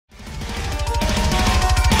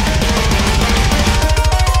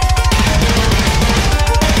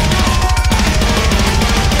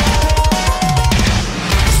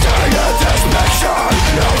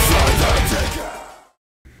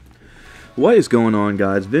What is going on,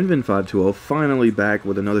 guys? Vinvin520 finally back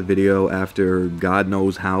with another video after God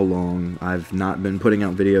knows how long I've not been putting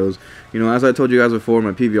out videos. You know, as I told you guys before,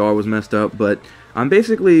 my PVR was messed up, but I'm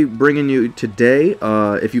basically bringing you today,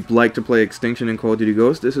 if you'd like to play Extinction in Call of Duty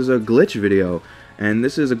Ghosts, this is a glitch video. And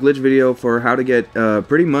this is a glitch video for how to get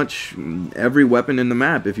pretty much every weapon in the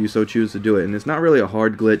map if you so choose to do it. And it's not really a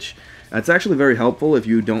hard glitch. It's actually very helpful if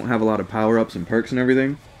you don't have a lot of power-ups and perks and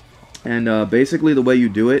everything. And basically the way you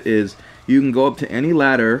do it is you can go up to any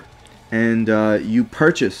ladder and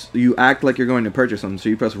you act like you're going to purchase something. So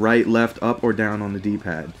you press right, left, up, or down on the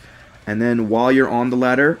D-pad. And then while you're on the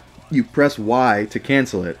ladder, you press Y to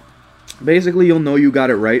cancel it. Basically you'll know you got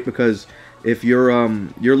it right because if your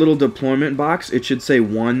little deployment box, it should say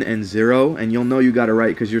 1 and 0, and you'll know you got it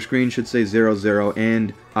right because your screen should say 0, 0,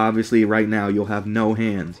 and obviously right now you'll have no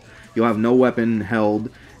hands. You'll have no weapon held,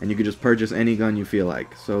 and you can just purchase any gun you feel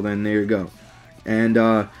like. So then there you go. And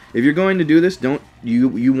if you're going to do this,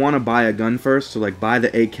 you want to buy a gun first, so like buy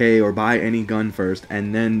the AK or buy any gun first,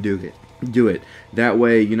 and then do it. That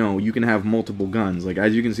way, you know, you can have multiple guns. Like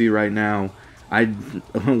as you can see right now, I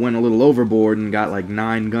went a little overboard and got like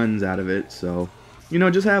 9 guns out of it. So, you know,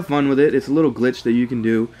 just have fun with it. It's a little glitch that you can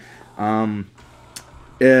do.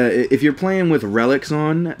 If you're playing with relics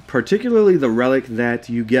on, particularly the relic that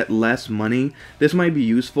you get less money, this might be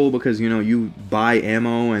useful because, you know, you buy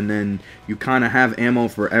ammo and then you kind of have ammo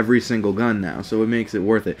for every single gun now, so it makes it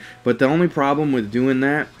worth it. But the only problem with doing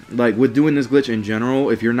that, like with doing this glitch in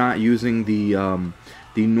general, if you're not using the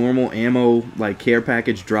normal ammo like care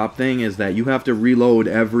package drop thing, is that you have to reload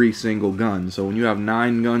every single gun. So when you have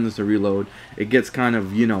 9 guns to reload, it gets kind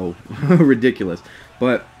of, you know, ridiculous.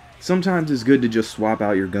 But sometimes it's good to just swap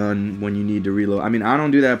out your gun when you need to reload. I mean, I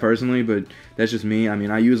don't do that personally, but that's just me. I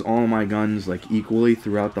mean, I use all of my guns like equally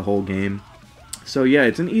throughout the whole game. So yeah,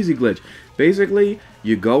 it's an easy glitch. Basically,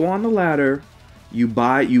 you go on the ladder,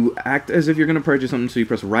 you act as if you're going to purchase something, so you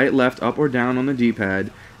press right, left, up, or down on the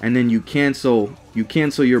D-pad, and then you cancel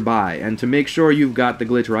your buy. And to make sure you've got the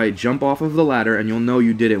glitch right, jump off of the ladder, and you'll know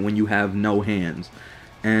you did it when you have no hands.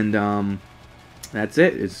 And that's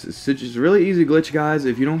it. It's just a really easy glitch, guys.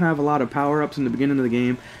 If you don't have a lot of power-ups in the beginning of the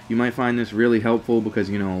game, you might find this really helpful because,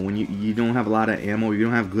 you know, when you don't have a lot of ammo, you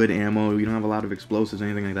don't have good ammo, you don't have a lot of explosives,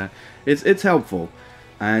 anything like that, it's helpful.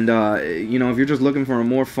 And, you know, if you're just looking for a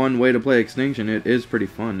more fun way to play Extinction, it is pretty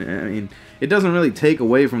fun. I mean, it doesn't really take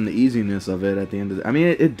away from the easiness of it at the end of the... I mean,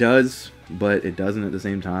 it does, but it doesn't at the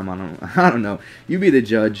same time. I don't know. You be the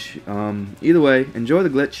judge. Either way, enjoy the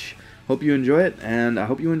glitch. Hope you enjoy it, and I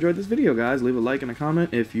hope you enjoyed this video, guys. Leave a like and a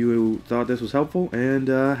comment if you thought this was helpful, and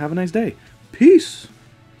have a nice day. Peace!